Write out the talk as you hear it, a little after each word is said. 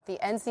The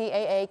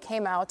NCAA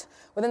came out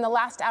within the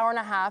last hour and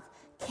a half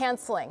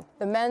canceling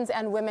the men's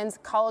and women's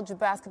college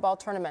basketball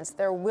tournaments.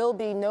 There will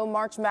be no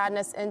March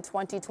Madness in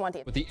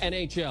 2020. With the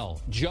NHL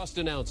just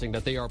announcing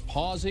that they are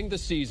pausing the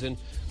season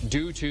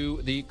due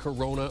to the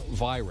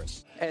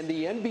coronavirus. And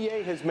the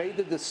NBA has made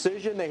the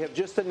decision. They have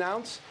just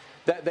announced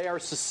that they are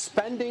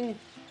suspending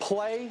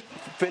play,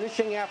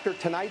 finishing after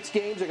tonight's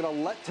games. They're going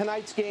to let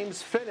tonight's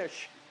games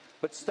finish,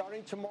 but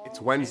starting tomorrow. It's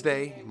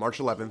Wednesday, March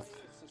 11th,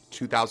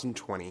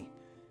 2020,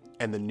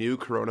 and the new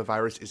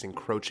coronavirus is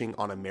encroaching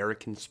on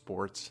American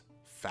sports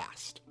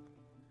fast.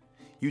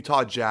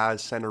 Utah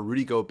Jazz center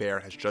Rudy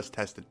Gobert has just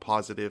tested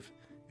positive,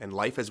 and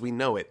life as we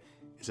know it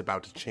is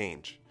about to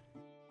change.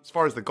 As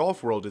far as the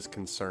golf world is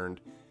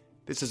concerned,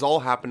 this is all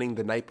happening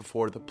the night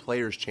before the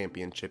Players'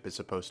 Championship is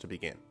supposed to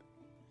begin.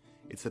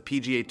 It's the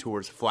PGA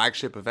Tour's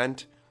flagship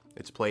event.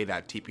 It's played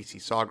at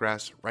TPC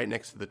Sawgrass, right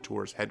next to the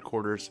Tour's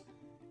headquarters,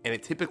 and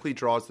it typically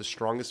draws the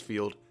strongest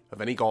field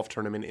of any golf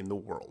tournament in the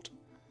world.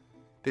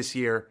 This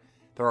year,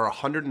 there are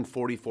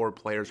 144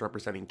 players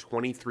representing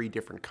 23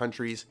 different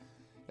countries,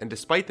 and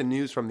despite the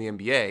news from the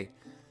NBA,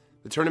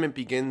 the tournament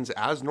begins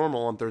as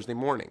normal on Thursday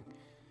morning,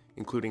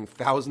 including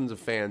thousands of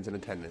fans in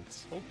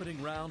attendance. Opening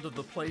round of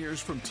the players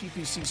from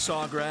TPC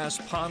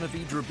Sawgrass, Ponte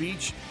Vedra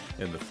Beach,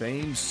 and the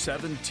famed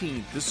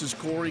 17th. This is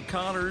Corey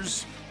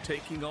Connors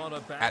taking on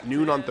a back. At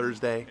noon on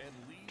Thursday,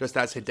 just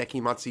as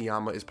Hideki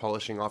Matsuyama is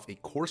polishing off a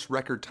course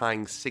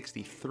record-tying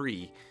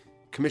 63,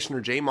 Commissioner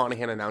Jay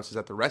Monahan announces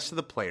that the rest of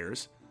the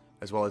players,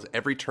 as well as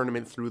every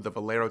tournament through the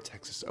Valero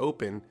Texas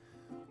Open,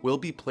 will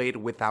be played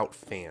without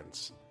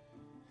fans.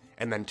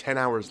 And then 10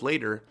 hours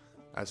later,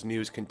 as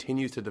news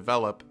continues to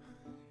develop,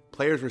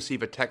 players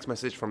receive a text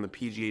message from the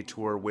PGA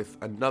Tour with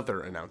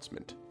another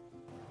announcement.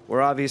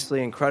 We're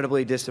obviously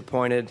incredibly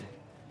disappointed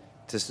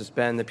to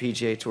suspend the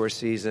PGA Tour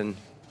season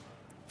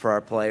for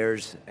our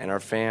players and our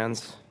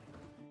fans.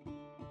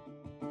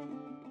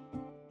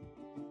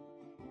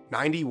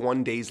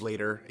 91 days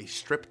later, a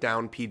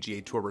stripped-down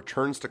PGA Tour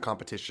returns to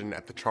competition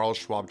at the Charles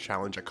Schwab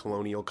Challenge at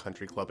Colonial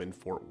Country Club in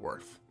Fort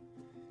Worth.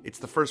 It's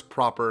the first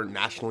proper,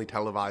 nationally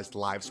televised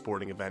live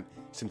sporting event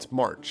since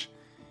March,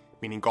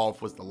 meaning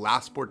golf was the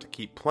last sport to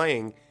keep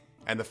playing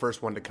and the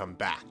first one to come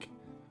back.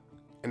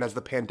 And as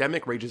the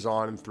pandemic rages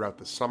on throughout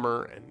the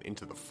summer and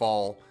into the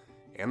fall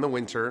and the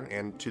winter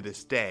and to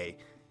this day,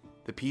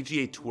 the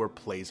PGA Tour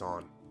plays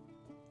on.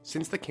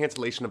 Since the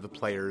cancellation of the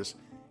Players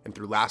and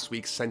through last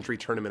week's Century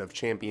Tournament of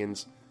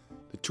Champions,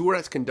 the Tour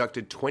has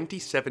conducted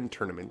 27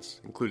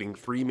 tournaments, including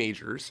 3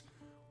 majors,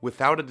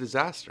 without a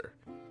disaster.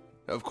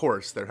 Of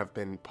course, there have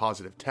been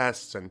positive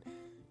tests and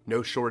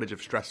no shortage of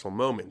stressful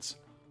moments.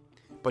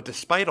 But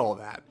despite all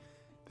that,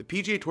 the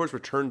PGA Tour's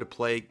return to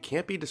play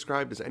can't be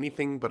described as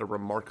anything but a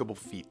remarkable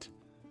feat.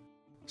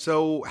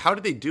 So, how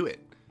did they do it?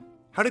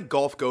 How did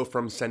golf go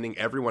from sending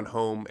everyone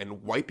home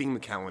and wiping the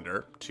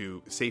calendar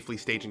to safely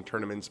staging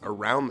tournaments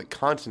around the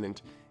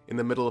continent in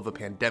the middle of a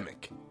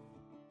pandemic?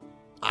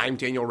 I'm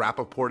Daniel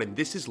Rappaport, and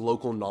this is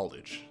Local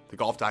Knowledge, the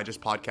Golf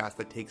Digest podcast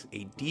that takes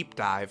a deep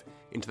dive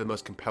into the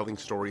most compelling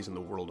stories in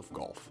the world of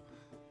golf.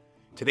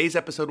 Today's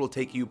episode will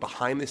take you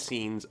behind the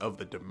scenes of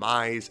the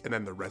demise and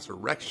then the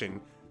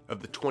resurrection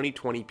of the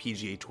 2020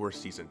 PGA Tour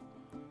season.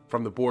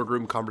 From the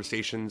boardroom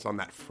conversations on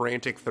that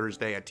frantic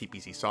Thursday at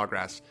TPC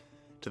Sawgrass,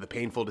 to the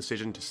painful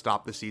decision to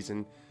stop the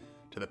season,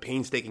 to the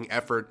painstaking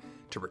effort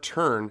to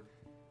return,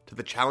 to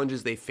the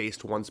challenges they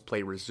faced once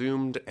play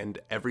resumed, and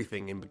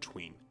everything in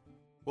between.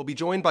 We'll be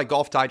joined by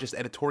Golf Digest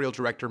editorial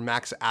director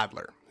Max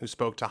Adler, who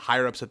spoke to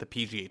higher-ups at the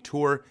PGA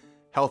Tour,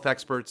 health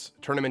experts,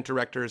 tournament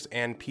directors,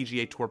 and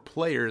PGA Tour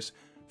players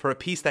for a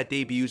piece that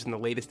debuts in the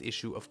latest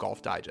issue of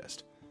Golf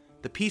Digest.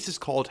 The piece is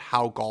called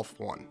How Golf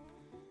Won.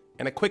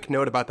 And a quick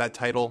note about that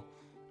title,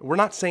 we're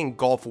not saying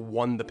golf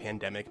won the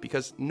pandemic,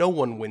 because no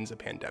one wins a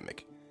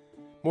pandemic.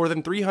 More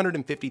than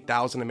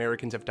 350,000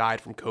 Americans have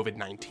died from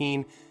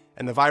COVID-19,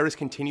 and the virus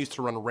continues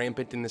to run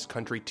rampant in this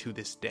country to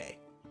this day.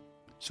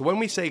 So when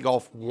we say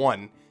golf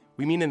won,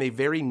 we mean in a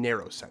very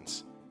narrow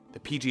sense. The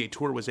PGA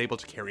Tour was able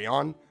to carry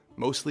on,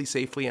 mostly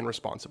safely and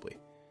responsibly.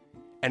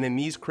 And in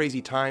these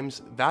crazy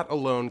times, that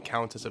alone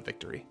counts as a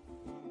victory.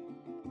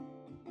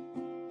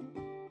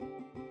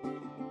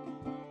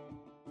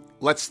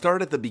 Let's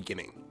start at the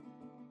beginning.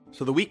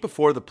 So the week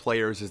before the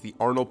Players is the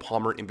Arnold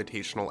Palmer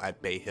Invitational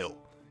at Bay Hill.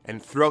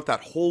 And throughout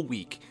that whole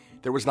week,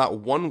 there was not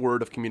one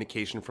word of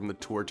communication from the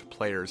tour to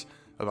players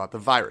about the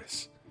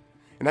virus.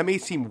 And that may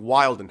seem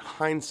wild in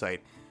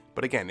hindsight,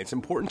 but again, it's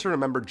important to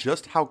remember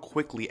just how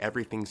quickly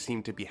everything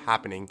seemed to be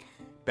happening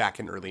back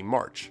in early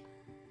March.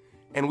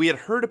 And we had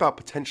heard about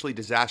potentially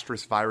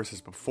disastrous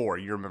viruses before.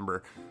 You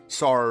remember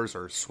SARS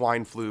or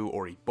swine flu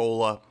or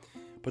Ebola,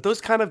 but those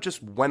kind of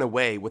just went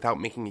away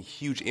without making a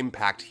huge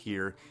impact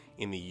here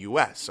in the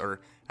US,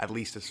 or at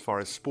least as far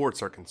as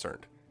sports are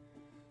concerned.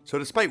 So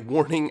despite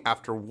warning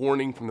after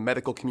warning from the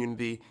medical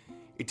community,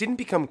 it didn't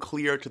become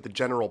clear to the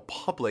general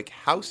public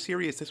how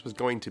serious this was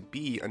going to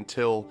be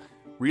until,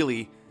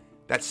 really,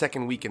 that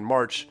second week in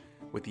March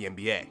with the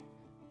NBA.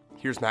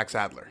 Here's Max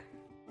Adler.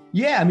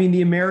 Yeah, I mean,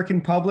 the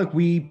American public,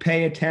 we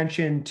pay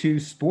attention to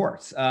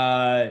sports.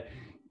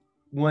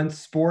 Once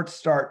sports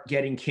start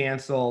getting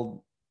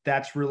canceled,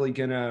 that's really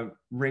going to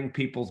ring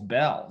people's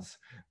bells.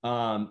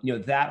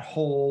 That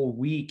whole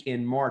week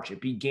in March,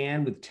 it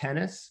began with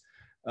tennis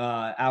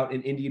out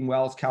in Indian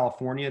Wells,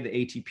 California. The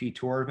ATP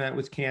Tour event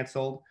was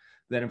canceled.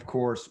 Then, of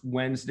course,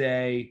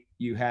 Wednesday,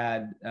 you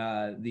had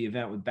the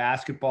event with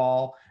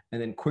basketball.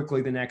 And then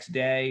quickly the next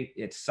day,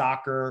 it's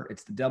soccer,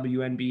 it's the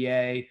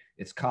WNBA,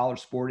 it's college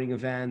sporting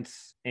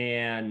events,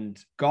 and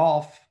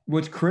golf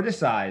was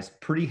criticized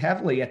pretty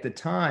heavily at the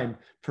time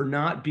for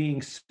not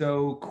being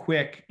so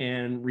quick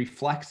and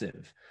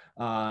reflexive.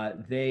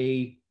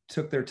 They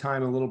took their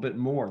time a little bit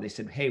more. They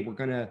said, hey, we're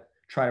going to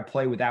try to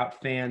play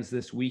without fans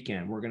this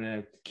weekend. We're going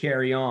to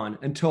carry on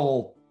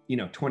until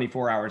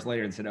 24 hours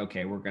later and said,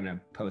 okay, we're going to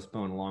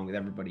postpone along with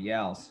everybody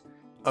else.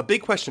 A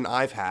big question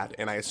I've had,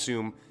 and I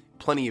assume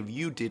plenty of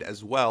you did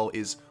as well,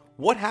 is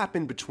what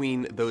happened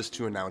between those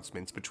two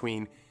announcements,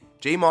 between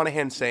Jay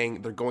Monahan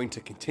saying they're going to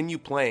continue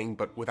playing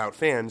but without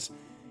fans,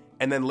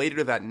 and then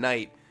later that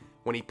night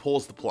when he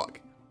pulls the plug?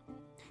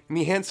 And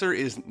the answer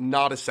is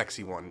not a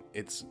sexy one.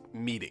 It's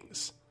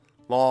meetings.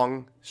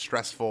 Long,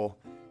 stressful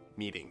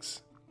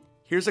meetings.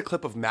 Here's a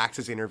clip of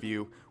Max's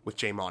interview with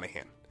Jay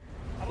Monahan.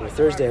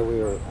 Thursday,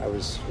 I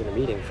was in a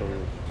meeting from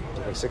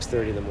like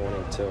 6:30 in the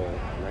morning till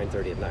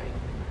 9:30 at night.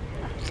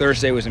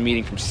 Thursday was a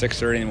meeting from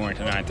 6:30 in the morning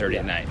to 9:30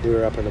 at night. We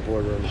were up in the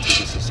boardroom at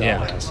TPC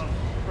Sawgrass.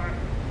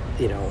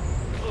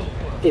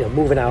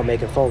 Moving out,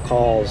 making phone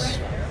calls,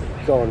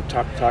 going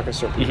talking to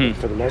certain people.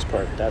 For the most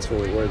part, that's where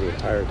we were the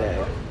entire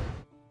day.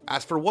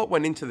 As for what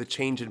went into the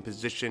change in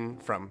position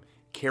from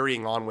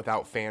carrying on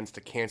without fans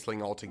to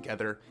canceling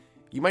altogether,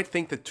 you might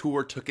think the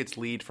tour took its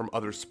lead from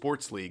other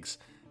sports leagues,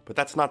 but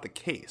that's not the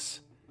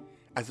case.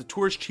 As the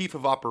tour's chief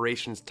of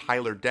operations,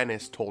 Tyler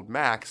Dennis, told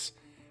Max,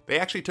 they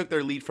actually took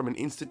their lead from an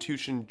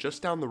institution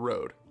just down the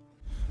road.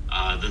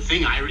 The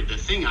thing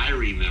I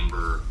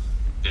remember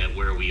that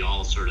where we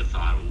all sort of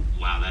thought,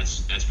 wow,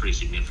 that's pretty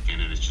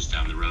significant, and it's just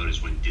down the road,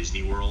 is when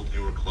Disney World, they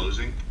were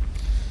closing.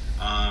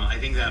 I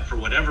think that for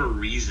whatever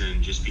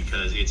reason, just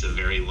because it's a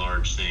very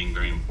large thing,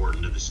 very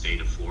important to the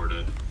state of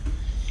Florida,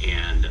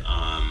 and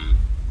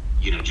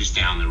just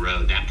down the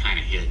road, that kind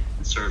of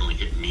certainly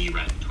hit me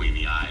right between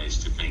the eyes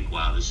to think,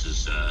 wow, this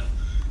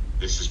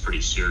is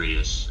pretty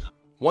serious.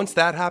 Once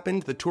that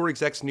happened, the tour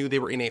execs knew they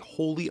were in a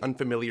wholly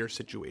unfamiliar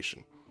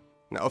situation.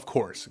 Now, of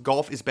course,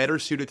 golf is better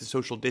suited to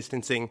social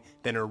distancing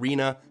than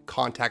arena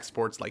contact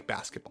sports like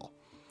basketball.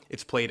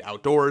 It's played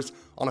outdoors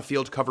on a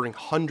field covering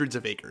hundreds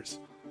of acres.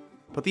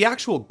 But the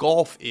actual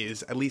golf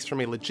is, at least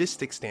from a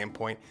logistics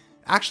standpoint,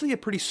 actually a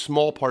pretty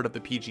small part of the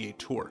PGA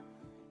Tour.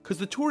 Because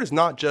the tour is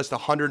not just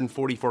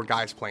 144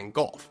 guys playing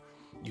golf.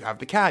 You have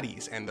the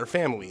caddies and their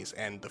families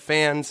and the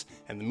fans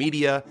and the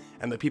media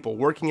and the people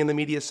working in the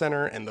media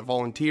center and the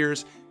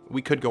volunteers.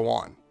 We could go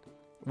on.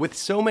 With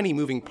so many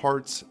moving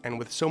parts and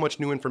with so much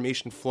new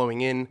information flowing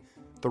in,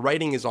 the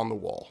writing is on the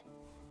wall.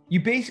 You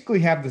basically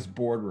have this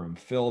boardroom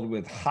filled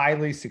with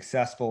highly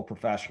successful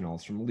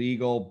professionals from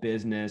legal,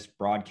 business,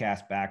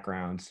 broadcast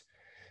backgrounds,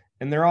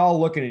 and they're all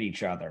looking at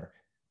each other.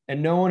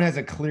 And no one has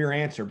a clear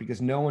answer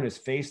because no one has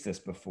faced this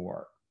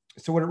before.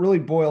 So what it really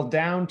boiled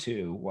down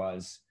to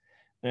was,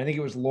 and I think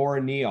it was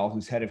Laura Neal,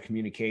 who's head of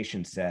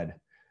communications, said,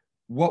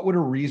 what would a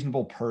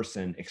reasonable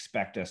person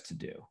expect us to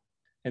do?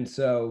 And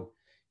so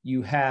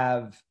you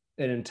have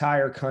an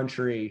entire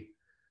country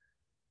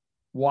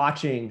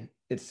watching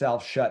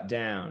itself shut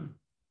down.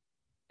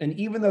 And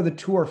even though the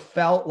tour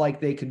felt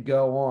like they could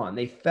go on,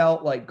 they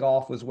felt like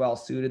golf was well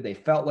suited, they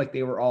felt like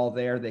they were all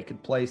there, they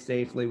could play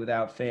safely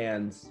without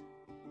fans,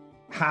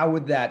 how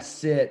would that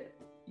sit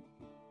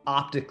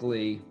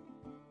optically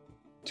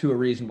to a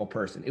reasonable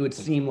person? It would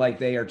seem like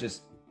they are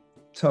just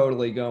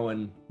totally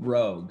going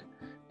rogue.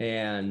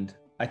 And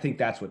I think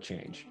that's what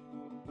changed.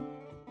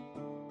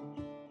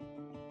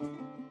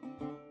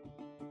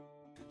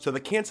 So the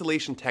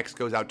cancellation text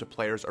goes out to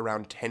players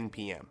around 10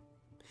 p.m.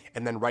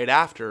 And then right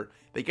after,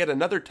 they get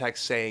another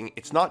text saying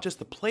it's not just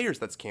the players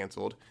that's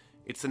canceled,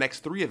 it's the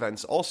next 3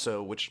 events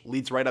also, which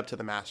leads right up to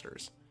the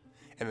Masters.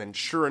 And then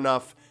sure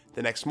enough,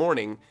 the next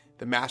morning,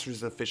 the Masters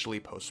is officially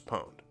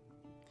postponed.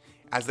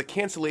 As the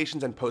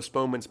cancellations and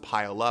postponements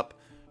pile up,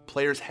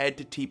 players head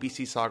to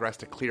TPC Sawgrass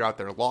to clear out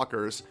their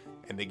lockers,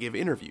 and they give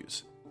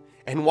interviews.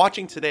 And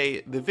watching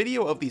today, the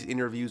video of these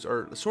interviews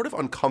are sort of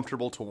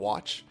uncomfortable to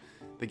watch.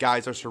 The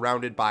guys are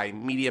surrounded by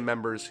media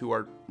members who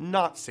are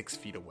not 6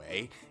 feet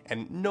away,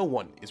 and no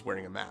one is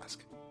wearing a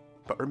mask.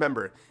 But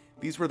remember,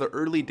 these were the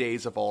early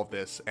days of all of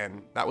this,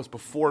 and that was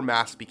before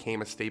masks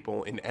became a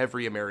staple in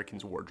every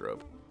American's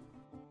wardrobe.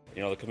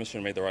 The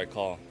commissioner made the right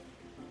call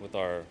with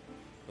our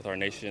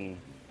nation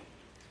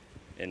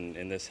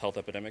in this health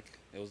epidemic.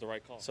 It was the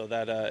right call. So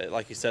that,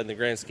 like you said, in the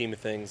grand scheme of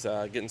things,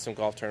 getting some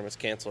golf tournaments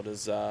canceled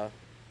is, or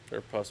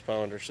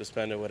postponed or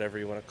suspended, whatever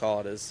you want to call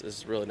it,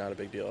 is really not a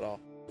big deal at all.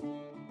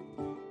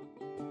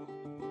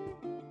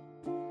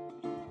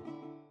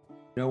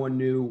 No one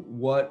knew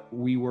what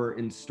we were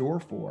in store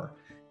for.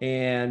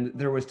 And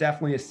there was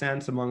definitely a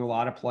sense among a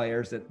lot of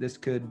players that this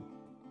could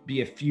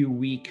be a few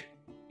week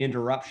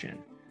interruption.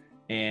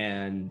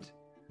 And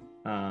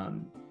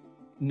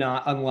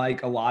not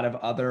unlike a lot of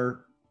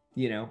other,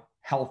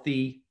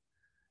 healthy,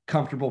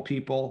 comfortable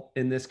people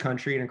in this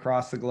country and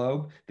across the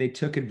globe, they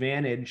took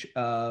advantage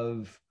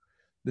of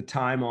the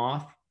time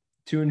off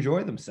to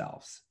enjoy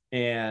themselves.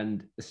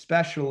 And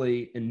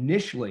especially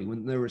initially,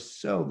 when there was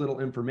so little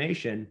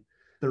information,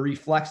 the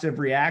reflexive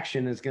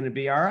reaction is going to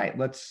be, all right,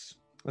 let's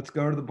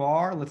go to the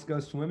bar, let's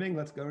go swimming,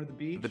 let's go to the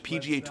beach. The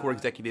PGA Tour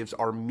executives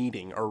are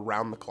meeting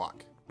around the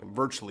clock, and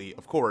virtually,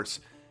 of course,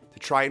 to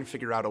try and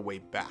figure out a way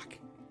back.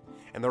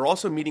 And they're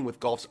also meeting with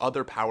golf's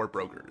other power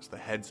brokers, the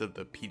heads of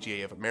the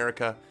PGA of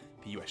America,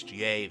 the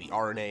USGA, the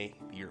R&A,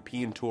 the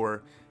European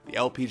Tour, the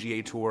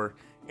LPGA Tour,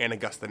 and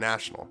Augusta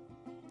National.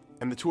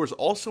 And the tour is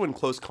also in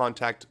close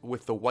contact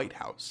with the White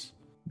House.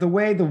 The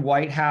way the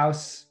White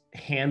House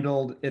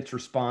handled its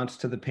response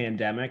to the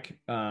pandemic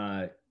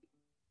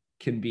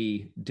can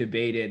be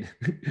debated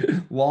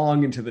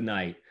long into the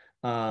night.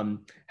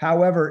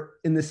 However,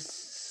 in the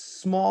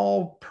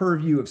small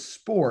purview of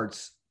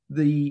sports,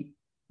 the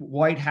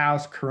White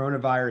House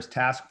Coronavirus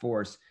Task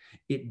Force,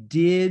 it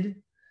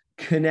did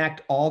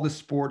connect all the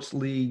sports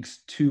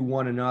leagues to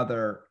one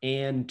another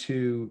and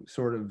to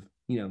sort of,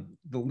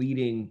 the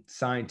leading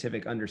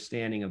scientific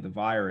understanding of the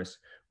virus,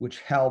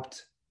 which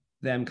helped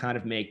them kind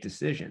of make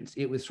decisions.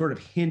 It was sort of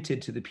hinted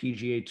to the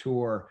PGA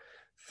Tour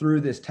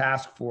through this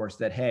task force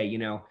that, hey,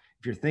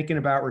 if you're thinking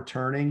about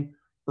returning,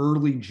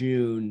 early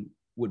June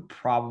would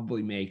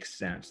probably make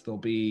sense. There'll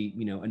be,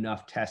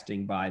 enough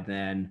testing by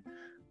then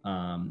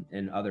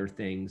and other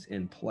things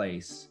in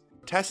place.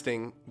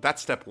 Testing,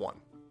 that's step one.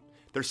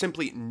 There's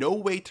simply no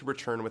way to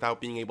return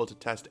without being able to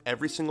test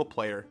every single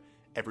player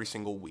every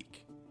single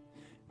week.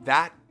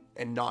 That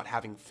and not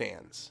having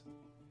fans.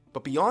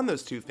 But beyond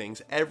those two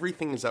things,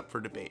 everything is up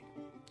for debate.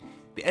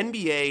 The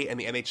NBA and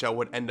the NHL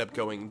would end up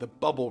going the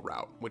bubble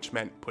route, which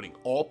meant putting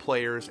all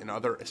players and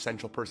other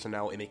essential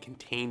personnel in a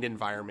contained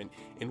environment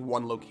in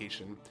one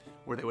location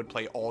where they would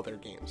play all their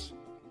games.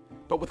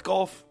 But with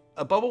golf,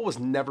 a bubble was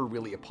never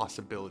really a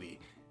possibility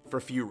for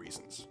a few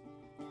reasons.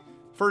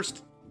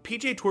 First,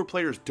 PGA Tour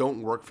players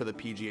don't work for the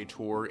PGA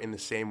Tour in the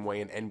same way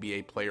an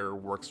NBA player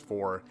works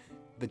for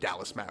the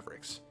Dallas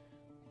Mavericks.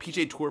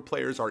 PGA Tour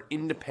players are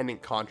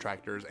independent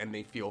contractors and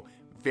they feel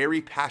very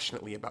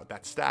passionately about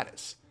that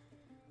status.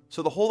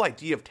 So the whole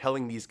idea of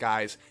telling these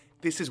guys,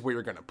 this is where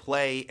you're going to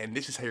play, and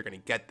this is how you're going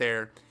to get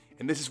there,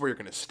 and this is where you're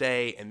going to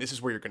stay, and this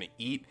is where you're going to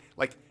eat,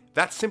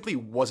 that simply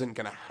wasn't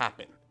going to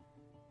happen.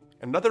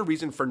 Another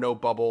reason for no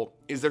bubble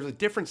is there's a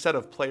different set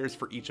of players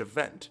for each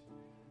event.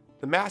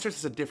 The Masters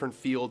is a different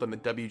field than the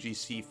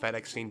WGC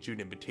FedEx St. Jude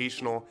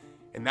Invitational,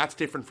 and that's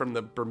different from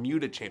the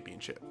Bermuda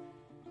Championship.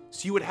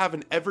 So you would have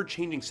an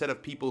ever-changing set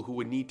of people who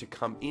would need to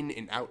come in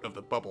and out of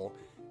the bubble,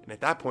 and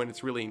at that point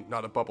it's really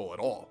not a bubble at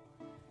all.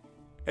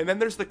 And then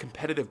there's the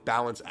competitive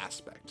balance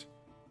aspect.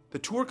 The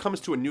tour comes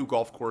to a new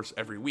golf course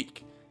every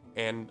week,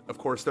 and of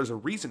course there's a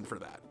reason for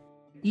that.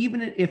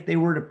 Even if they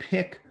were to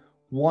pick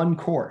one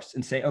course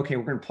and say, okay,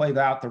 we're going to play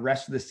out the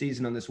rest of the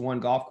season on this one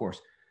golf course,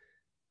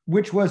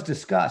 which was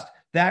discussed,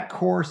 that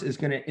course is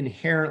going to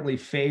inherently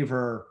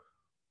favor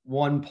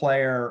one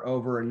player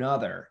over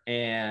another.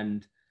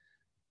 And,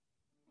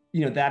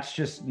 that's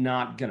just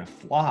not going to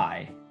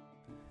fly.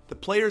 The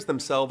players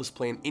themselves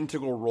play an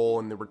integral role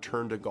in the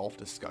return to golf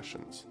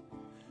discussions.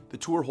 The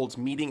tour holds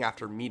meeting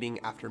after meeting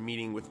after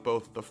meeting with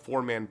both the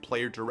 4-man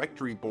player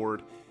directory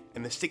board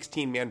and the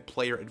 16-man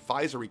player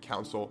advisory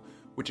council,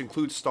 which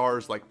includes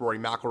stars like Rory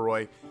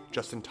McIlroy,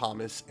 Justin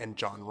Thomas, and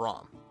Jon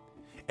Rahm.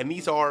 And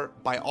these are,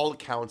 by all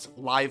accounts,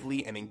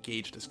 lively and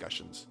engaged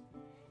discussions.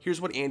 Here's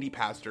what Andy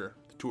Pastor,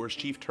 the tour's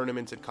chief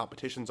tournaments and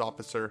competitions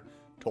officer,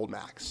 told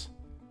Max.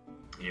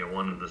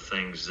 One of the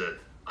things that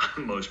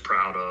I'm most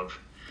proud of,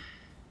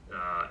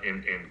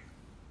 and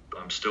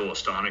I'm still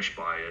astonished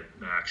by it,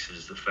 Max,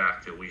 is the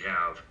fact that we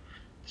have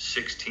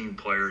 16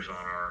 players on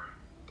our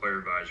player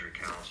advisory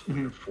council.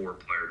 We have 4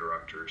 player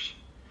directors.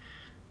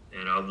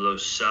 And of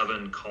those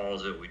 7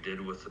 calls that we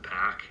did with the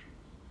pack,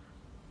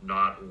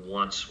 not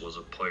once was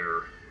a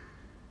player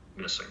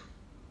missing.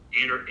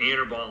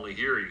 Anirban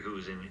Lahiri, who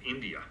was in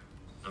India,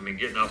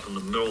 getting up in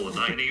the middle of the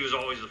night, and he was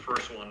always the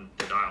first one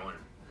to dial in.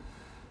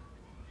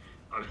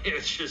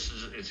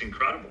 It's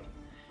incredible.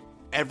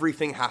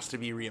 Everything has to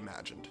be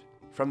reimagined.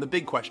 From the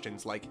big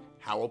questions like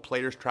how will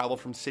players travel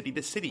from city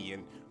to city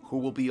and who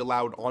will be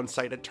allowed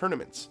on-site at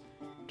tournaments,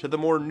 to the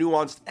more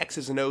nuanced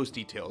X's and O's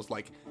details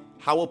like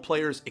how will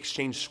players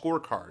exchange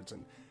scorecards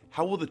and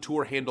how will the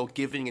tour handle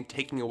giving and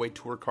taking away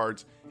tour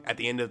cards at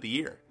the end of the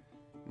year.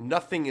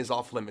 Nothing is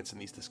off limits in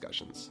these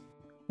discussions.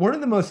 One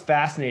of the most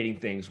fascinating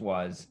things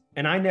was,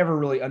 and I never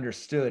really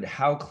understood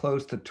how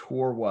close the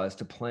tour was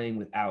to playing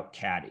without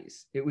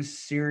caddies. It was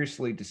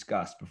seriously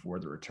discussed before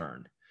the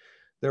return.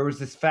 There was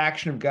this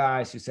faction of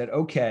guys who said,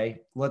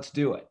 okay, let's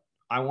do it.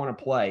 I want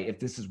to play. If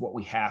this is what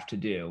we have to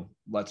do,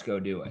 let's go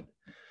do it.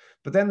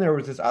 But then there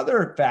was this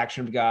other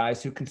faction of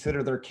guys who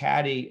consider their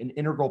caddy an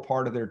integral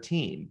part of their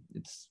team.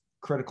 It's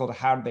critical to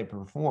how do they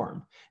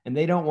perform. And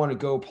they don't want to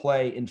go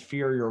play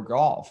inferior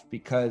golf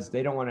because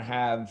they don't want to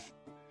have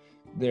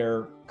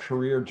their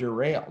career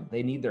derailed.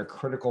 They need their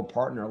critical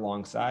partner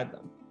alongside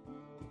them.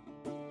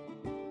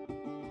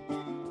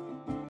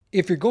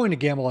 If you're going to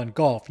gamble on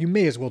golf, you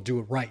may as well do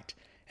it right.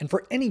 And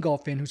for any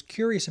golf fan who's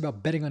curious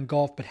about betting on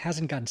golf but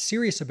hasn't gotten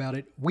serious about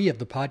it, we have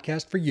the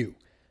podcast for you.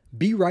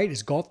 Be Right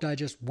is Golf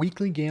Digest's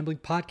weekly gambling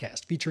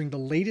podcast featuring the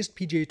latest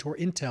PGA Tour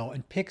intel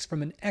and picks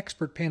from an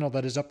expert panel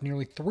that is up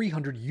nearly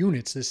 300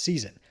 units this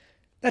season.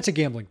 That's a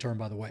gambling term,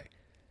 by the way.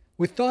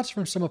 With thoughts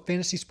from some of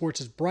fantasy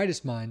sports'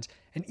 brightest minds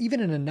and even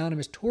an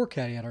anonymous tour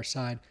caddy at our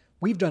side,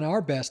 we've done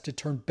our best to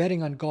turn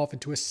betting on golf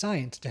into a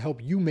science to help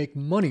you make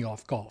money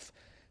off golf.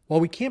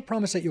 While we can't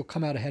promise that you'll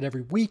come out ahead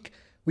every week,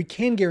 we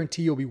can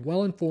guarantee you'll be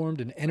well informed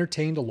and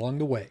entertained along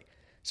the way.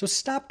 So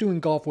stop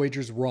doing golf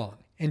wagers wrong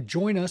and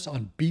join us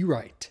on Be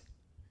Right.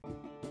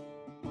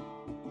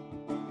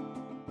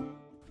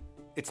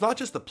 It's not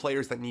just the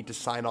players that need to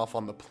sign off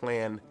on the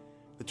plan.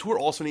 The tour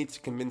also needs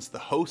to convince the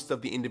hosts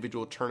of the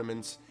individual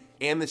tournaments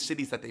and the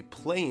cities that they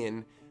play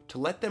in to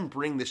let them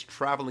bring this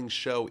traveling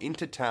show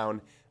into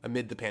town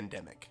amid the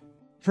pandemic.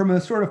 From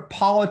a sort of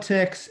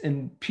politics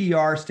and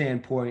PR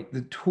standpoint,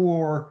 the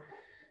tour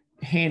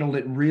handled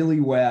it really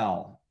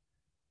well,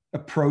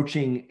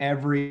 approaching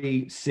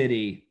every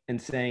city and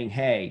saying,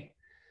 hey,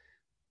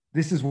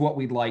 this is what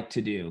we'd like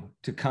to do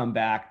to come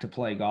back to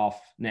play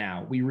golf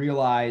now. We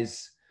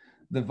realize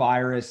the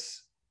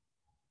virus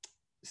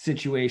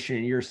situation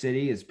in your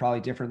city is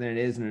probably different than it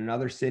is in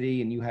another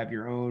city, and you have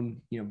your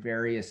own,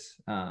 various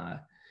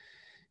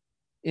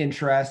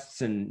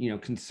interests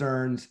and,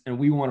 concerns, and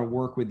we want to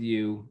work with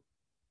you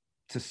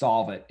to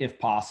solve it if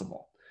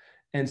possible.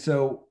 And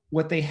so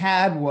what they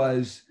had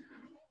was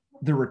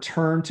the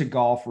Return to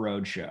Golf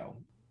Roadshow.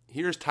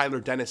 Here's Tyler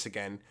Dennis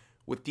again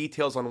with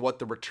details on what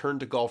the Return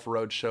to Golf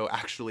Roadshow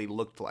actually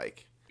looked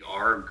like.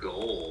 Our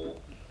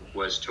goal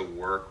was to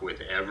work with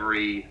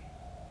every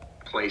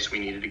place we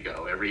needed to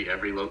go,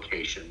 every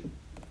location,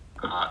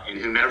 and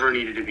whomever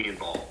needed to be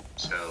involved.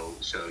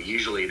 So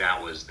usually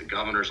that was the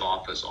governor's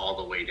office all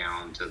the way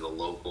down to the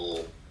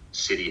local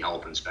city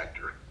health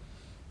inspector.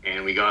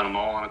 And we got them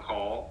all on a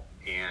call,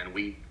 and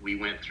we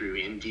went through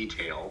in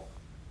detail,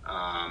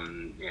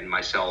 and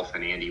myself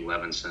and Andy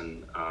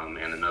Levinson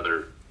and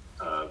another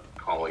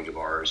colleague of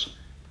ours,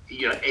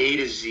 A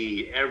to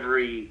Z,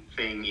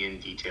 everything in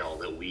detail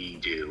that we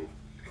do.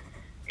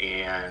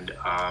 And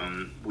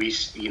we,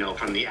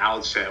 from the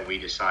outset, we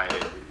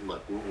decided,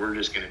 look, we're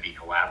just going to be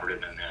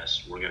collaborative in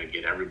this. We're going to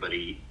get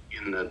everybody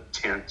in the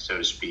tent, so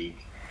to speak,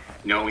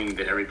 knowing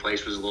that every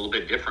place was a little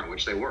bit different,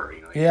 which they were.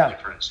 They had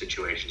different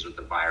situations with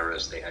the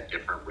virus. They had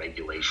different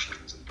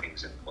regulations and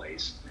things in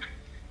place.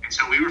 And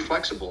so we were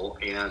flexible,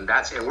 and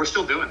we're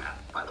still doing that,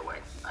 by the way.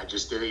 I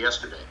just did it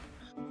yesterday.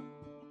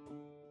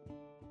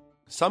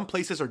 Some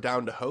places are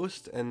down to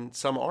host, and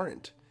some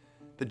aren't.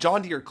 The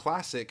John Deere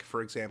Classic,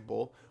 for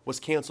example, was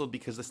canceled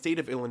because the state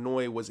of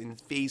Illinois was in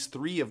phase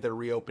 3 of their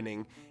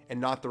reopening and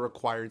not the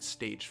required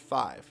stage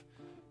 5.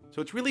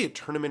 So it's really a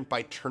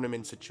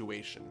tournament-by-tournament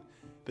situation.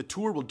 The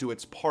tour will do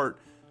its part,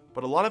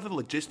 but a lot of the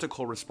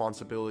logistical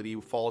responsibility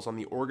falls on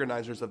the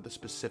organizers of the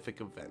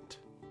specific event.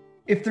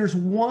 If there's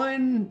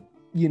one,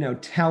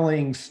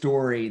 telling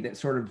story that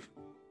sort of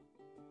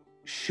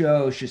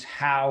shows just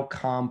how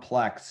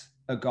complex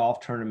a golf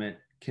tournament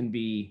can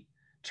be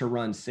to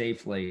run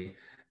safely,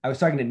 I was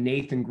talking to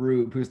Nathan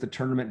Grube, who's the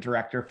tournament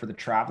director for the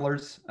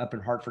Travelers up in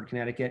Hartford,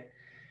 Connecticut.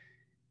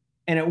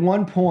 And at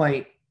one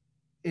point,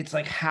 it's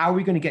like, how are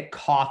we going to get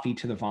coffee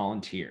to the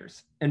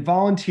volunteers? And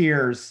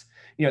volunteers,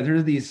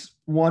 there's these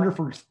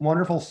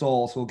wonderful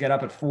souls who will get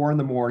up at 4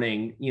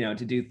 a.m,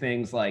 to do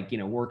things like,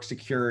 work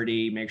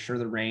security, make sure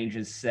the range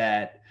is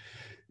set,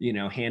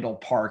 handle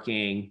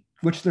parking,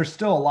 which there's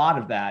still a lot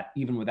of that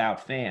even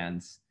without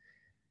fans.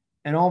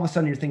 And all of a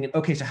sudden you're thinking,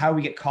 okay, so how do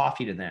we get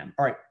coffee to them?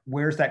 All right,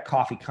 where's that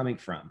coffee coming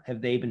from? Have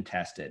they been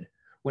tested?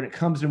 When it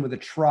comes in with a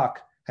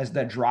truck, has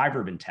that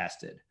driver been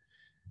tested?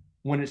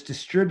 When it's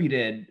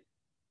distributed,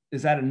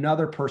 is that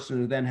another person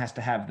who then has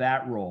to have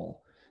that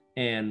role?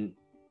 And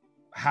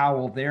how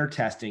will their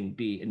testing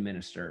be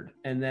administered?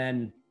 And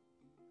then,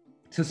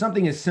 so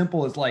something as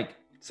simple as like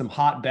some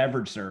hot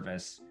beverage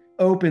service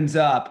opens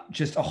up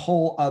just a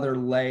whole other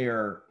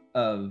layer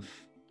of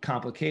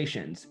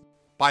complications.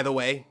 By the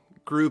way,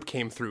 Grube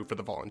came through for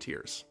the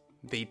volunteers.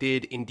 They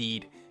did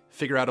indeed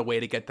figure out a way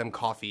to get them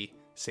coffee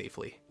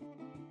safely.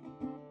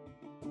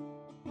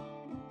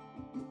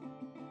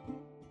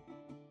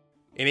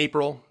 In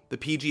April, the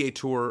PGA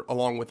Tour,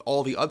 along with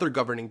all the other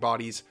governing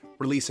bodies,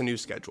 release a new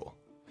schedule.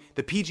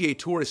 The PGA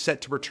Tour is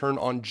set to return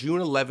on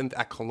June 11th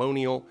at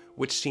Colonial,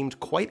 which seemed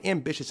quite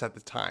ambitious at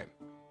the time.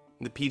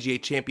 The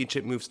PGA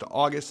Championship moves to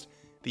August,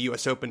 the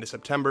US Open to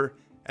September,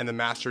 and the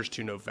Masters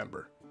to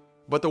November.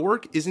 But the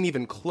work isn't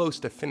even close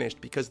to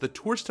finished because the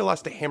tour still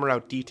has to hammer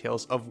out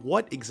details of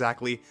what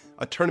exactly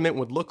a tournament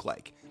would look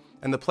like,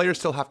 and the players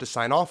still have to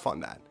sign off on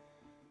that.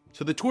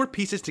 So the tour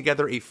pieces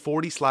together a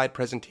 40-slide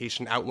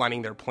presentation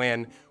outlining their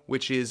plan,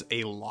 which is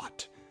a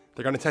lot.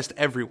 They're going to test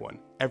everyone,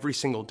 every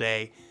single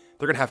day.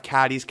 They're going to have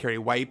caddies carry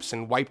wipes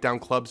and wipe down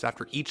clubs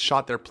after each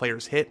shot their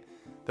players hit.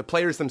 The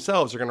players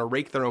themselves are going to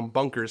rake their own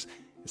bunkers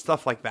and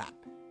stuff like that.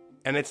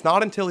 And it's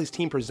not until his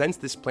team presents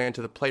this plan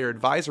to the Player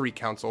Advisory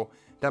Council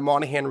that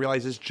Monahan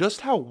realizes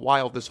just how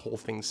wild this whole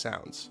thing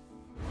sounds.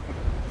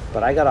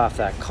 But I got off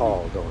that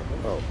call going,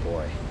 oh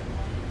boy.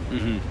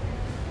 You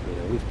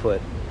know, we've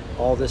put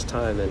all this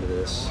time into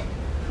this,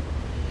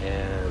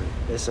 and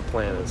it's a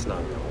plan that's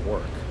not going to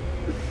work.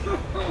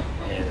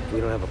 And if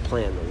we don't have a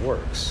plan that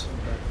works,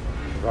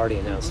 we've already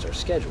announced our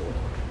schedule.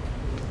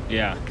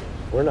 Yeah.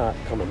 We're not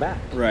coming back.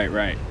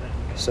 Right.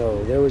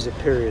 So there was a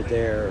period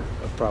there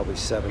of probably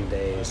 7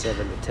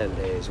 to 10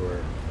 days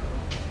where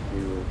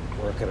we were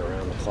working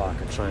around the clock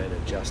and trying to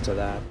adjust to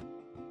that.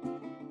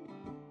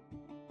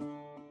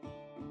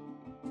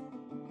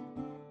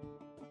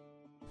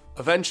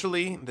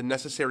 Eventually, the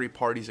necessary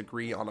parties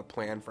agree on a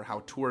plan for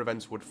how tour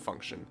events would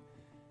function.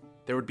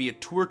 There would be a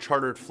tour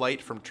chartered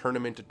flight from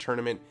tournament to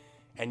tournament,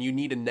 and you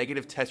need a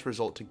negative test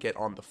result to get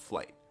on the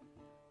flight.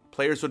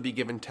 Players would be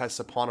given tests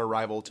upon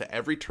arrival to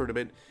every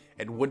tournament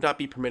and would not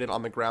be permitted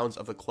on the grounds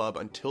of the club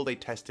until they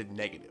tested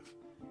negative.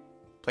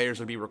 Players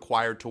would be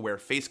required to wear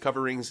face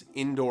coverings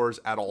indoors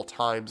at all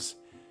times.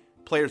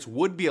 Players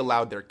would be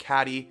allowed their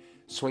caddy,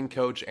 swing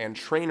coach, and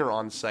trainer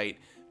on site,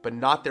 but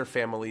not their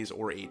families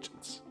or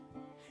agents.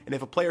 And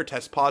if a player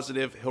tests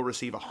positive, he'll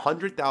receive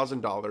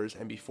 $100,000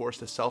 and be forced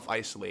to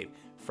self-isolate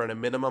for a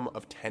minimum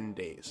of 10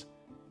 days.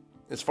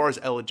 As far as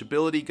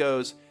eligibility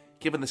goes,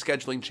 given the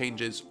scheduling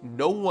changes,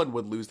 no one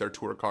would lose their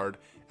tour card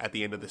at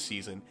the end of the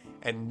season,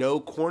 and no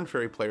Korn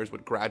Ferry players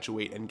would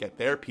graduate and get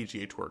their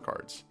PGA Tour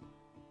cards.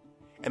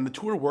 And the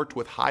tour worked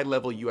with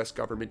high-level US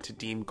government to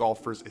deem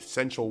golfers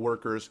essential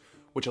workers,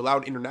 which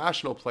allowed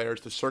international players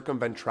to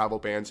circumvent travel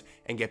bans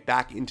and get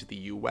back into the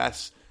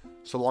US,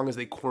 so long as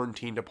they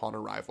quarantined upon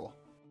arrival.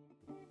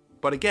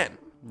 But again,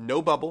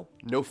 no bubble,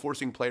 no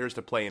forcing players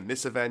to play in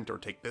this event or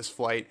take this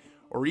flight,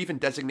 or even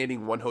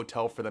designating one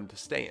hotel for them to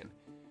stay in.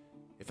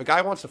 If a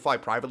guy wants to fly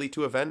privately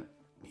to an event,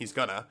 he's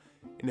gonna.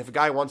 And if a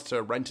guy wants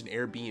to rent an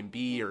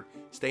Airbnb or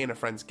stay in a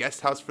friend's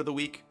guest house for the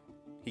week,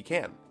 he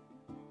can.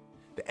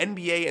 The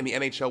NBA and the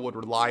NHL would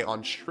rely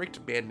on strict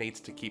mandates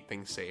to keep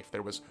things safe.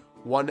 There was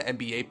one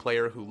NBA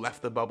player who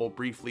left the bubble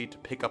briefly to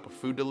pick up a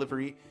food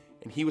delivery,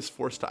 and he was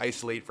forced to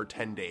isolate for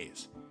 10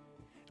 days.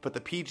 But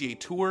the PGA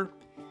Tour,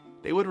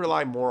 they would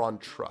rely more on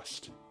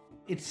trust.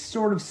 It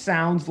sort of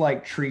sounds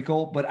like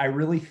treacle, but I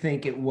really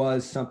think it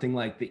was something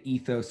like the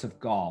ethos of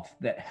golf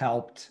that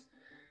helped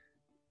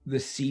the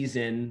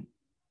season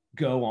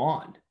go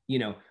on. You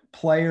know,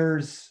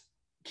 players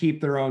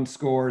keep their own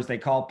scores. They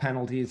call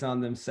penalties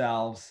on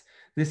themselves.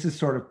 This is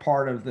sort of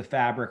part of the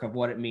fabric of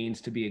what it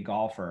means to be a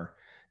golfer.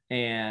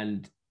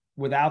 And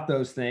without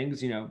those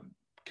things, you know,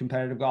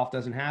 competitive golf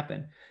doesn't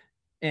happen.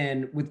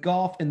 And with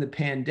golf in the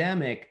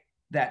pandemic,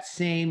 that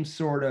same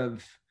sort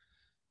of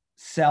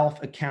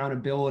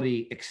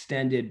self-accountability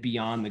extended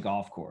beyond the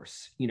golf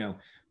course. You know,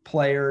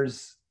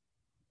 players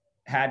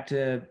had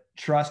to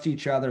trust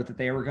each other that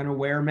they were going to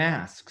wear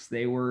masks.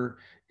 They were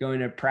going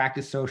to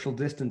practice social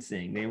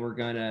distancing. They were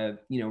going to,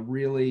 you know,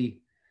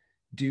 really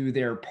do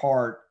their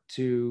part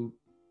to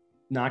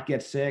not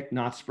get sick,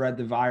 not spread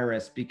the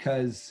virus,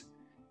 because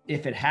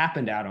if it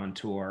happened out on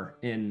tour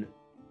in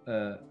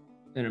a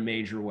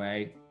major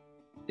way,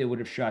 it would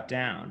have shut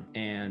down,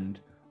 and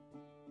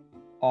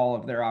all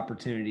of their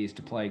opportunities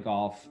to play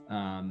golf,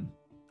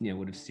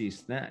 would have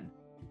ceased then.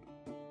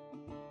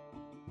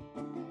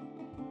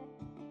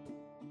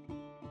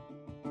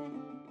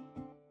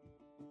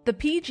 The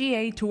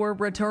PGA Tour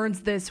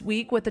returns this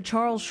week with the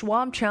Charles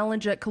Schwab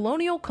Challenge at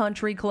Colonial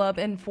Country Club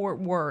in Fort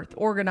Worth.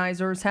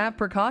 Organizers have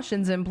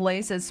precautions in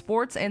place as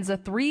sports ends a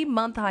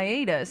 3-month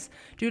hiatus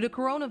due to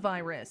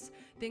coronavirus.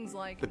 Things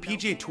like the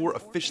PGA Tour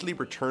officially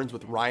returns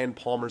with Ryan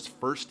Palmer's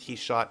first tee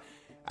shot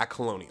at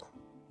Colonial.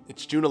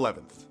 It's June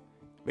 11th.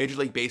 Major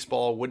League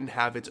Baseball wouldn't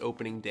have its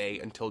opening day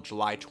until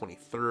July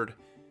 23rd.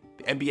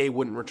 The NBA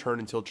wouldn't return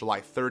until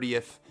July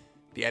 30th.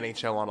 The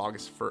NHL on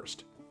August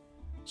 1st.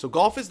 So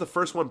golf is the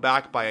first one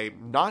back by a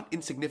not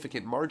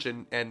insignificant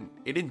margin, and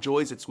it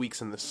enjoys its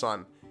weeks in the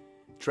sun.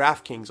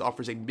 DraftKings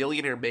offers a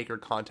Millionaire Maker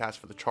contest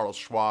for the Charles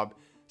Schwab,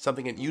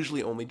 something it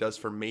usually only does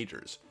for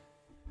majors.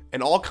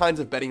 And all kinds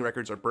of betting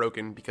records are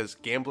broken because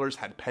gamblers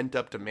had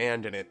pent-up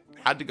demand and it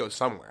had to go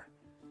somewhere.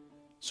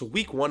 So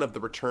week 1 of the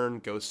return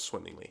goes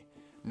swimmingly.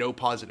 No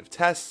positive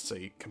tests,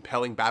 a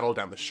compelling battle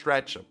down the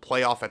stretch, a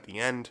playoff at the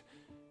end.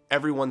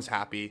 Everyone's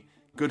happy,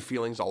 good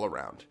feelings all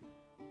around.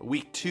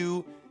 Week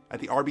 2, at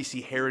the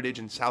RBC Heritage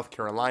in South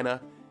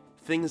Carolina,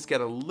 things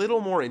get a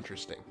little more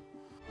interesting.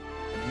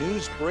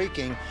 News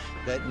breaking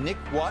that Nick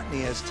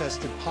Watney has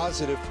tested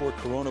positive for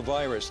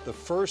coronavirus, the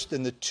first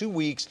in the 2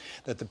 weeks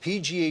that the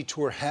PGA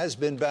Tour has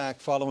been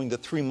back following the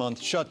 3-month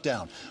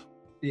shutdown.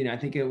 You know, I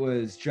think it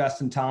was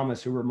Justin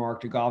Thomas who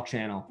remarked to Golf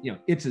Channel, you know,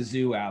 it's a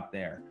zoo out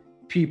there.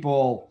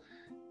 People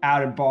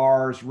out at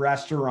bars,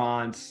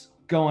 restaurants,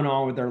 going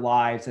on with their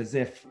lives as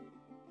if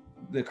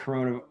the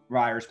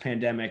coronavirus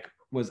pandemic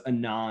was a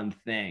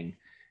non-thing.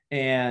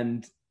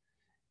 And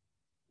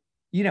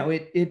you know,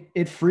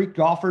 it freaked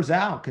golfers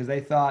out because they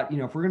thought, you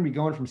know, if we're going to be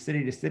going from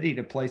city to city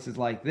to places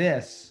like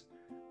this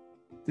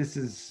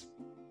is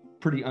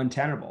pretty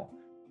untenable.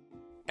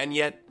 And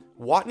yet,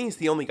 Watney's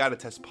the only guy to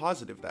test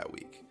positive that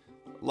week.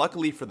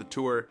 Luckily for the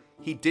tour,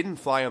 he didn't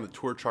fly on the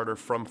tour charter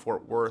from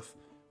Fort Worth,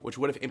 which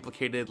would have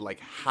implicated like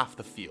half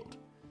the field.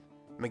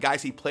 And the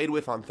guys he played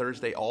with on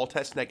Thursday all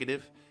test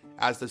negative,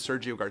 as did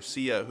Sergio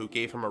Garcia, who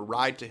gave him a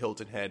ride to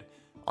Hilton Head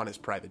on his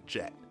private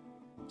jet.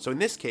 So in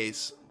this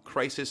case,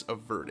 crisis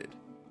averted.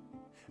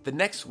 The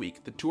next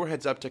week, the tour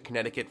heads up to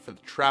Connecticut for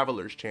the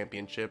Travelers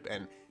Championship,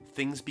 and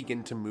things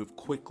begin to move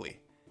quickly.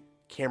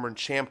 Cameron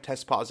Champ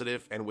tests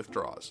positive and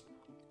withdraws.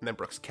 And then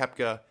Brooks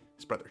Koepka,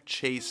 his brother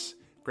Chase,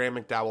 Graham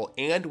McDowell,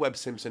 and Webb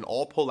Simpson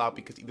all pull out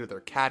because either their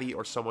caddy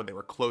or someone they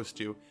were close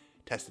to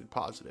tested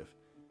positive.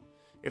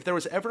 If there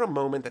was ever a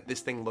moment that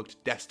this thing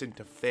looked destined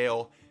to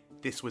fail,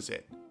 this was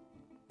it.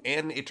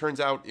 And it turns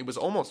out it was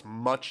almost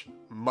much,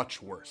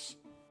 much worse.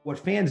 What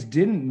fans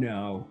didn't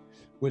know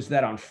was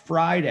that on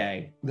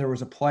Friday, there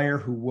was a player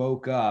who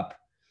woke up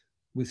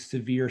with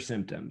severe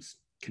symptoms,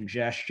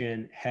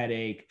 congestion,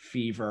 headache,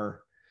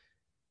 fever,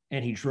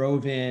 and he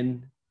drove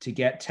in to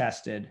get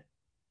tested.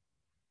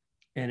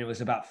 And it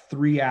was about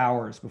 3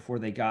 hours before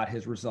they got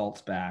his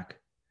results back,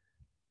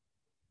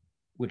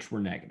 which were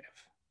negative.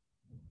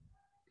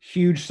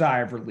 Huge sigh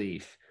of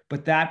relief.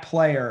 But that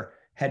player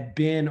had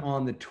been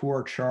on the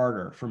tour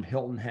charter from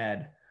Hilton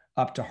Head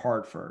up to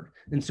Hartford.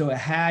 And so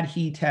had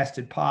he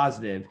tested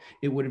positive,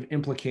 it would have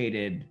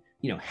implicated,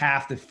 you know,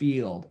 half the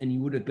field. And you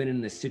would have been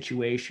in this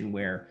situation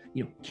where,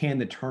 you know, can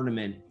the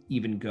tournament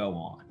even go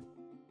on?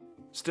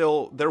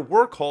 Still, there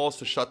were calls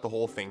to shut the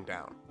whole thing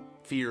down.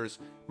 Fears,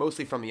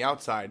 mostly from the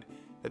outside,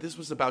 that this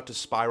was about to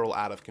spiral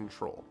out of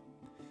control.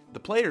 The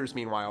players,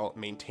 meanwhile,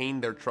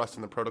 maintained their trust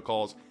in the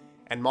protocols,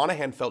 and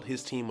Monahan felt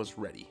his team was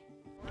ready.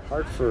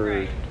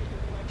 Hartford,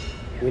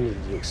 we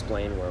needed to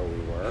explain where we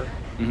were,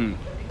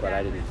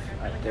 but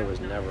there was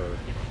never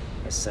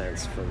a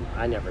sense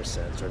I never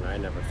sensed, or I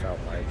never felt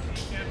like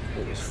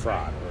it was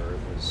fraud, or it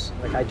was,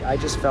 like, I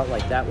just felt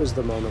like that was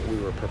the moment we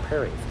were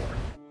preparing for.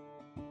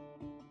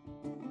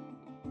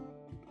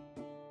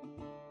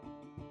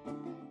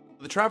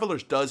 The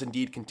Travelers does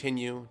indeed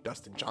continue,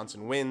 Dustin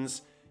Johnson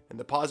wins, and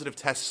the positive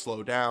tests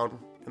slow down,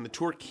 and the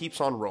tour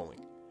keeps on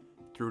rolling.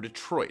 Through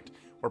Detroit,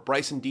 where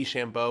Bryson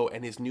DeChambeau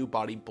and his new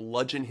body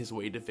bludgeon his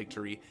way to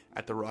victory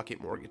at the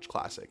Rocket Mortgage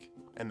Classic.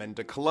 And then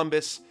to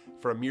Columbus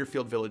for a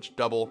Muirfield Village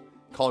double,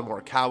 Colin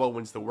Morikawa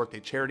wins the Workday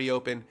Charity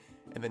Open,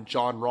 and then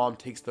Jon Rahm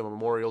takes the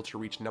Memorial to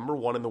reach number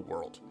 1 in the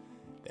world.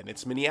 Then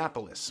it's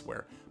Minneapolis,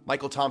 where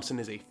Michael Thompson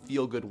is a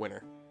feel-good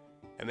winner.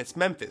 And it's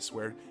Memphis,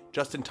 where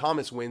Justin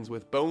Thomas wins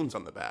with bones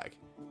on the bag.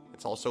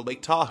 It's also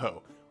Lake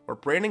Tahoe, where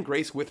Brandon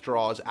Grace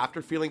withdraws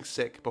after feeling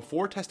sick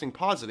before testing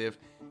positive,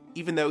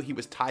 even though he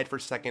was tied for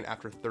second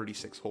after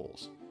 36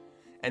 holes.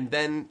 And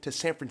then to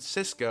San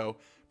Francisco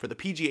for the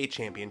PGA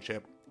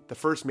Championship, the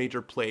first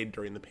major played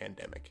during the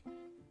pandemic.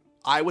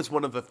 I was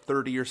one of the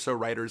 30 or so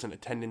writers in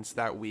attendance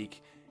that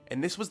week,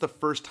 and this was the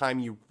first time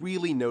you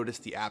really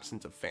noticed the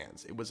absence of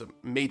fans. It was a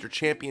major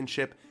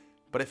championship,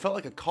 but it felt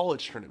like a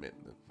college tournament,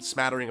 a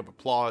smattering of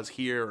applause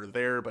here or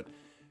there, but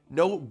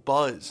no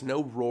buzz,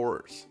 no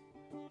roars.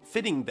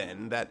 Fitting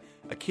then that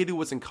a kid who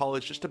was in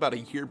college just about a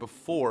year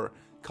before,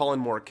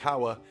 Colin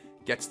Morikawa,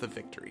 gets the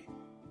victory.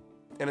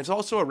 And it's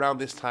also around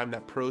this time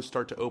that pros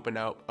start to open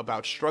out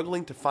about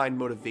struggling to find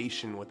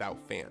motivation without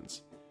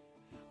fans.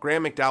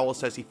 Graham McDowell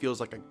says he feels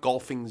like a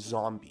golfing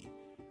zombie.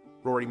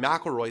 Rory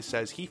McIlroy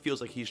says he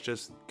feels like he's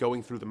just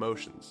going through the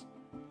motions.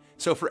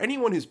 So for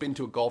anyone who's been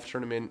to a golf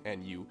tournament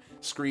and you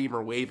scream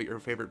or wave at your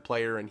favorite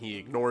player and he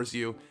ignores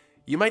you,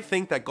 you might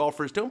think that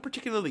golfers don't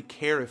particularly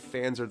care if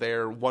fans are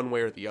there one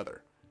way or the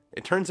other.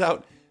 It turns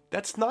out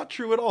that's not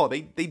true at all.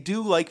 They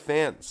do like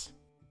fans.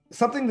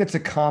 Something that's a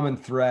common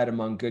thread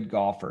among good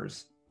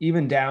golfers,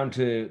 even down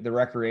to the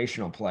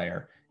recreational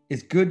player,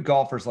 is good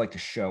golfers like to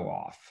show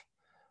off.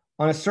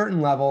 On a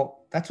certain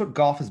level, that's what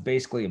golf is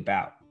basically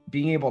about,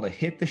 being able to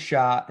hit the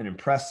shot and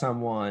impress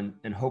someone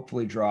and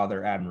hopefully draw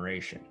their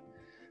admiration.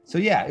 So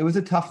yeah, it was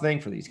a tough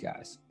thing for these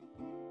guys.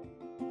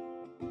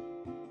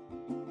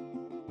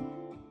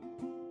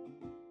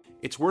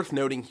 It's worth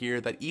noting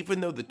here that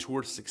even though the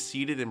tour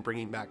succeeded in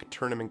bringing back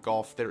tournament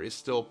golf, there is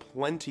still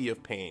plenty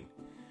of pain.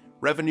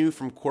 Revenue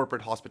from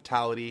corporate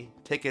hospitality,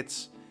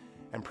 tickets,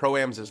 and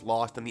pro-ams is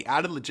lost, and the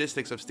added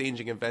logistics of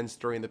staging events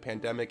during the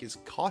pandemic is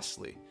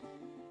costly.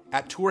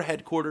 At tour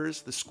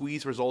headquarters, the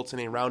squeeze results in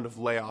a round of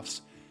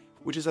layoffs,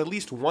 which is at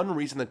least one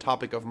reason the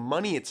topic of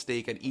money at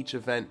stake at each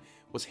event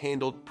was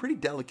handled pretty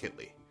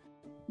delicately.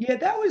 Yeah,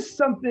 that was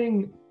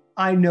something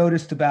I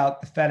noticed about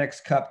the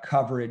FedEx Cup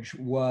coverage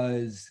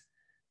was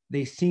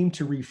they seemed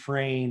to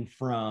refrain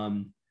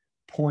from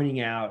pointing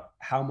out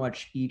how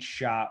much each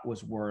shot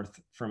was worth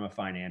from a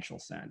financial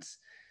sense.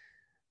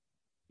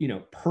 You know,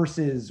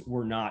 purses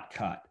were not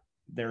cut.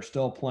 They're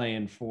still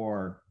playing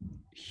for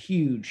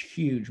huge,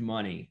 huge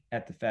money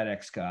at the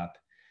FedEx Cup.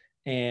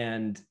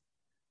 And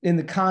in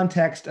the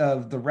context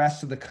of the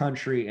rest of the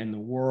country and the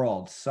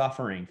world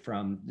suffering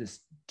from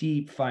this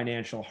deep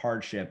financial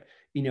hardship.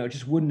 It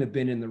just wouldn't have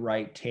been in the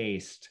right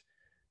taste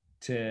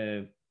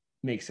to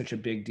make such a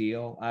big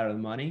deal out of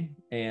the money.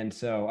 And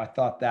so I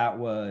thought that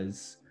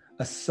was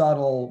a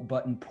subtle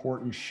but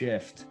important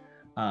shift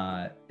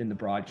in the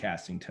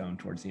broadcasting tone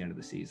towards the end of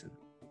the season.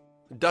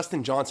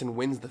 Dustin Johnson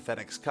wins the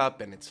FedEx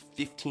Cup and its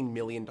 $15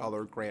 million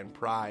grand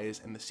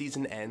prize, and the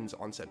season ends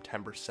on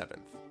September 7th.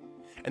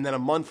 And then a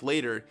month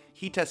later,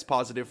 he tests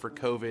positive for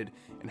COVID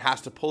and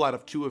has to pull out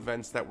of 2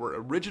 events that were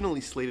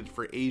originally slated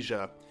for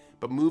Asia,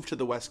 but moved to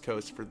the West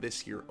Coast for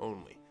this year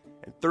only.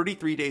 And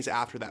 33 days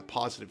after that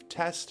positive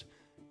test,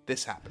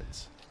 this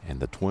happens. And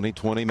the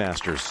 2020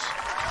 Masters.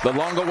 The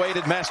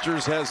long-awaited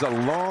Masters has a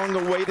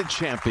long-awaited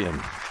champion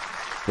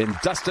in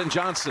Dustin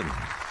Johnson.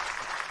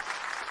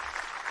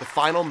 The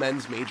final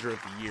men's major of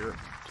the year,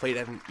 played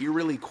at an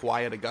eerily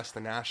quiet Augusta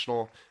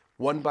National,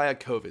 won by a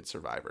COVID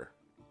survivor.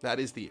 That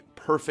is the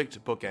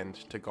perfect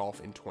bookend to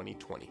golf in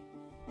 2020.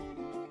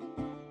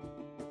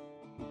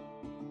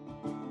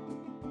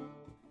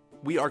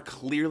 We are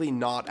clearly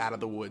not out of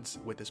the woods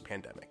with this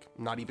pandemic,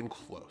 not even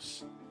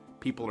close.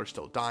 People are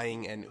still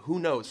dying, and who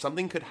knows,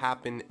 something could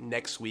happen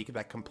next week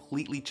that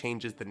completely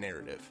changes the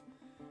narrative.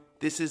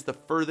 This is the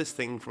furthest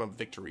thing from a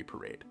victory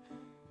parade.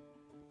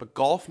 But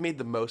golf made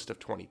the most of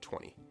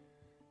 2020.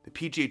 The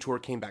PGA Tour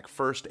came back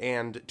first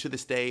and, to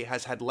this day,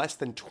 has had less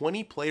than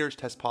 20 players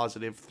test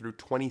positive through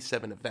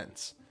 27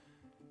 events.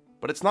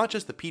 But it's not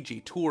just the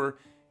PGA Tour,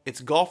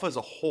 it's golf as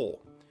a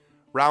whole.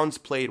 Rounds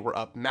played were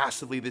up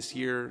massively this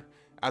year,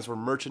 as were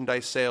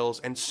merchandise sales,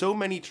 and so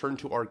many turned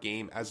to our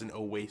game as an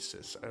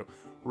oasis, a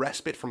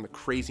respite from the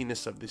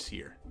craziness of this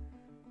year.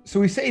 So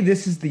we say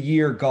this is the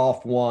year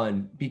golf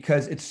won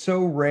because it's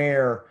so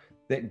rare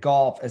that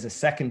golf as a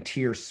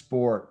second-tier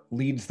sport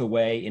leads the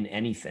way in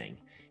anything.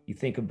 You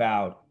think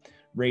about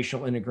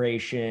racial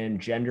integration,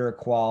 gender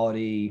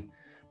equality,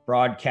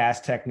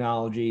 broadcast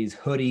technologies,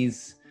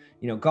 hoodies.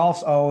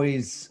 Golf's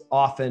always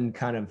often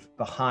kind of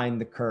behind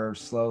the curve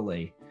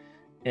slowly.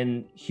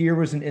 And here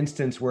was an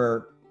instance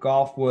where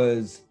golf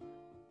was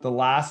the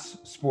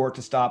last sport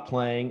to stop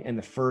playing and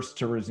the first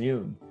to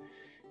resume.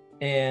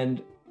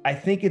 And I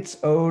think it's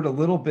owed a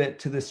little bit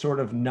to this sort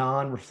of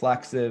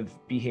non-reflexive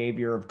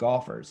behavior of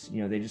golfers.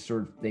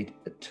 They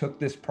took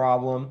this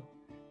problem,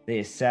 they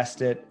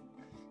assessed it.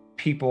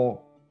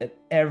 People at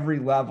every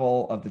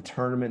level of the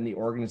tournament and the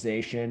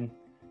organization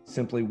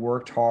simply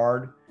worked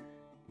hard.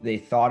 They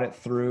thought it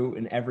through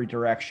in every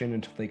direction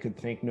until they could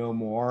think no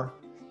more.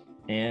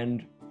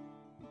 And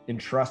in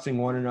trusting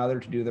one another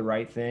to do the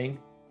right thing,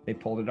 they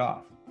pulled it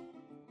off.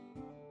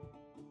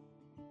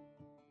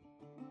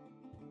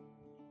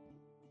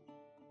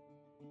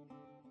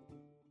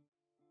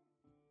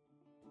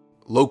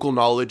 Local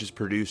Knowledge is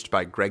produced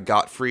by Greg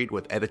Gottfried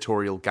with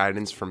editorial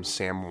guidance from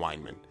Sam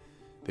Weinman.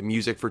 The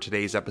music for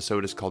today's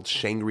episode is called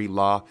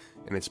Shangri-La,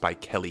 and it's by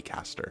Kelly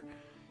Caster.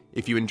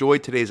 If you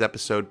enjoyed today's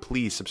episode,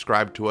 please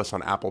subscribe to us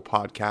on Apple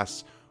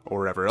Podcasts or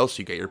wherever else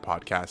you get your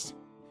podcasts.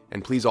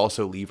 And please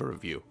also leave a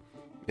review.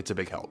 It's a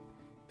big help.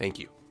 Thank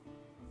you.